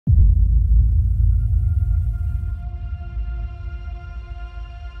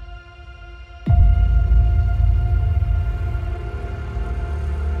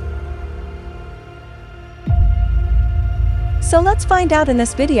So let's find out in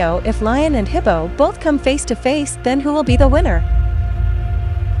this video if lion and hippo both come face to face, then who will be the winner?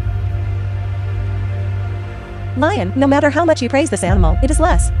 Lion, no matter how much you praise this animal, it is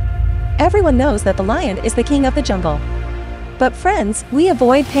less. Everyone knows that the lion is the king of the jungle. But friends, we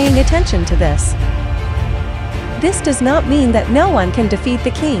avoid paying attention to this. This does not mean that no one can defeat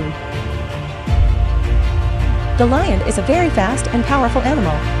the king. The lion is a very fast and powerful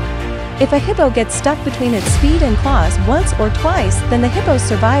animal. If a hippo gets stuck between its speed and claws once or twice, then the hippo's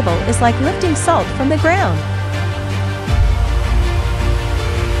survival is like lifting salt from the ground.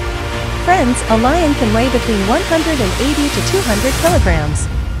 Friends, a lion can weigh between 180 to 200 kilograms.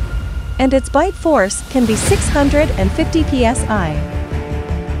 And its bite force can be 650 psi.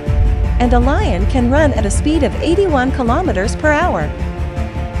 And a lion can run at a speed of 81 kilometers per hour.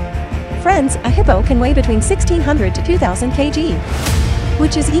 Friends, a hippo can weigh between 1600 to 2000 kg,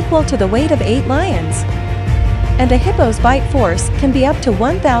 which is equal to the weight of 8 lions. And a hippo's bite force can be up to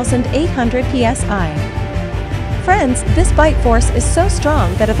 1800 psi. Friends, this bite force is so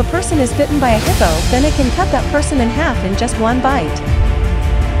strong that if a person is bitten by a hippo, then it can cut that person in half in just one bite.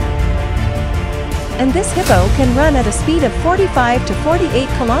 And this hippo can run at a speed of 45 to 48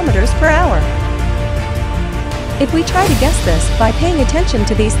 kilometers per hour. If we try to guess this by paying attention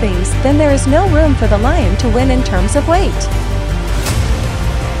to these things, then there is no room for the lion to win in terms of weight.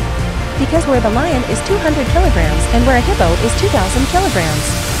 Because where the lion is 200 kilograms and where a hippo is 2000 kilograms.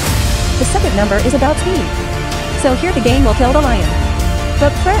 The second number is about speed. So here the game will kill the lion.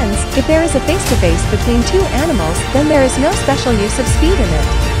 But friends, if there is a face-to-face between two animals, then there is no special use of speed in it.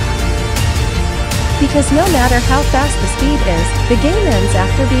 Because no matter how fast the speed is, the game ends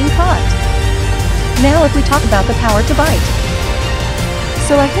after being caught. Now if we talk about the power to bite.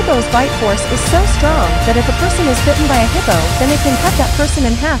 So a hippo's bite force is so strong that if a person is bitten by a hippo, then it can cut that person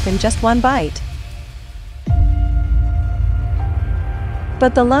in half in just one bite.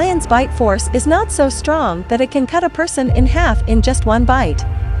 But the lion's bite force is not so strong that it can cut a person in half in just one bite.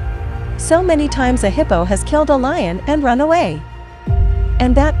 So many times a hippo has killed a lion and run away.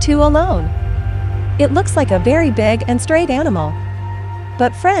 And that too alone. It looks like a very big and straight animal.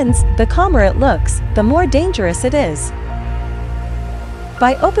 But friends, the calmer it looks, the more dangerous it is.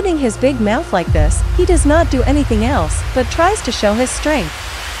 By opening his big mouth like this, he does not do anything else, but tries to show his strength.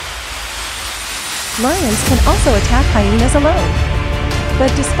 Lions can also attack hyenas alone. But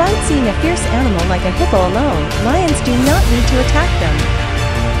despite seeing a fierce animal like a hippo alone, lions do not need to attack them.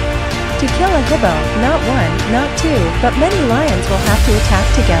 To kill a hippo, not one, not two, but many lions will have to attack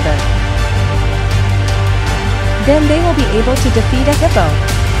together. Then they will be able to defeat a hippo.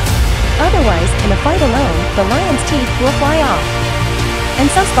 Otherwise, in a fight alone, the lion's teeth will fly off. And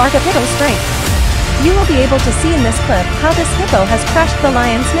so spark of hippo's strength. You will be able to see in this clip how this hippo has crushed the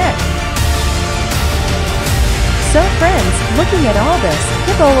lion's neck. So friends, looking at all this,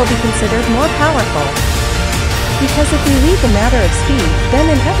 hippo will be considered more powerful. Because if we leave the matter of speed, then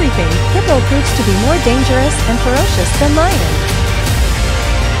in everything, hippo proves to be more dangerous and ferocious than lion.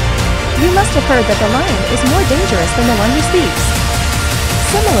 You must have heard that the lion is more dangerous than the one who speaks.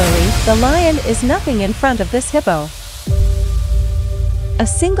 Similarly, the lion is nothing in front of this hippo. A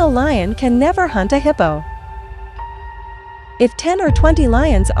single lion can never hunt a hippo. If 10 or 20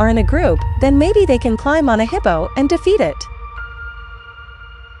 lions are in a group, then maybe they can climb on a hippo and defeat it.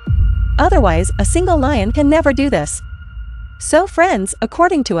 Otherwise, a single lion can never do this. So friends,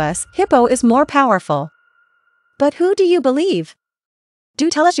 according to us, hippo is more powerful. But who do you believe? Do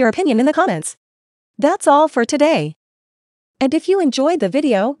tell us your opinion in the comments. That's all for today. And if you enjoyed the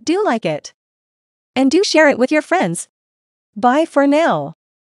video, do like it. And do share it with your friends. Bye for now.